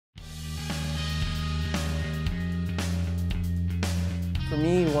For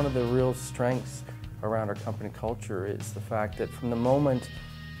me, one of the real strengths around our company culture is the fact that from the moment,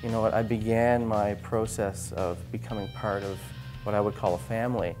 I began my process of becoming part of what I would call a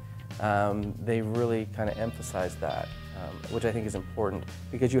family, they really kind of emphasized that, which I think is important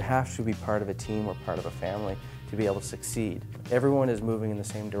because you have to be part of a team or part of a family to be able to succeed. Everyone is moving in the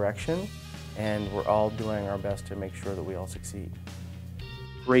same direction and we're all doing our best to make sure that we all succeed.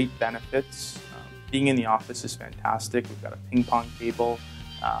 Great benefits. Being in the office is fantastic. We've got a ping pong table,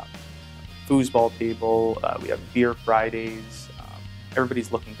 foosball table, we have beer Fridays. Everybody's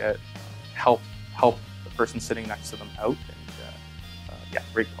looking to help the person sitting next to them out, and yeah,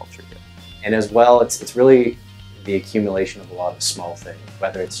 great culture here. And as well, it's really the accumulation of a lot of small things,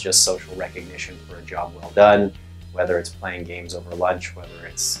 whether it's just social recognition for a job well done, whether it's playing games over lunch, whether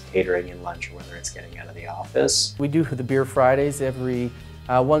it's catering in lunch, or whether it's getting out of the office. We do the beer Fridays every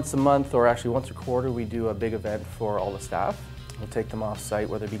once a month, or actually once a quarter. We do a big event for all the staff. We'll take them off site,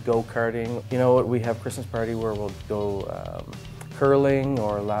 whether it be go-karting. We have Christmas party where we'll go curling,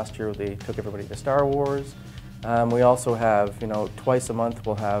 or last year they took everybody to Star Wars. We also have, twice a month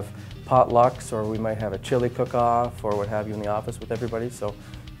we'll have potlucks, or we might have a chili cook-off or what have you in the office with everybody. So,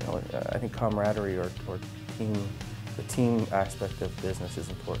 I think camaraderie or the team aspect of business is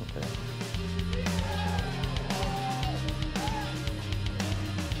important today.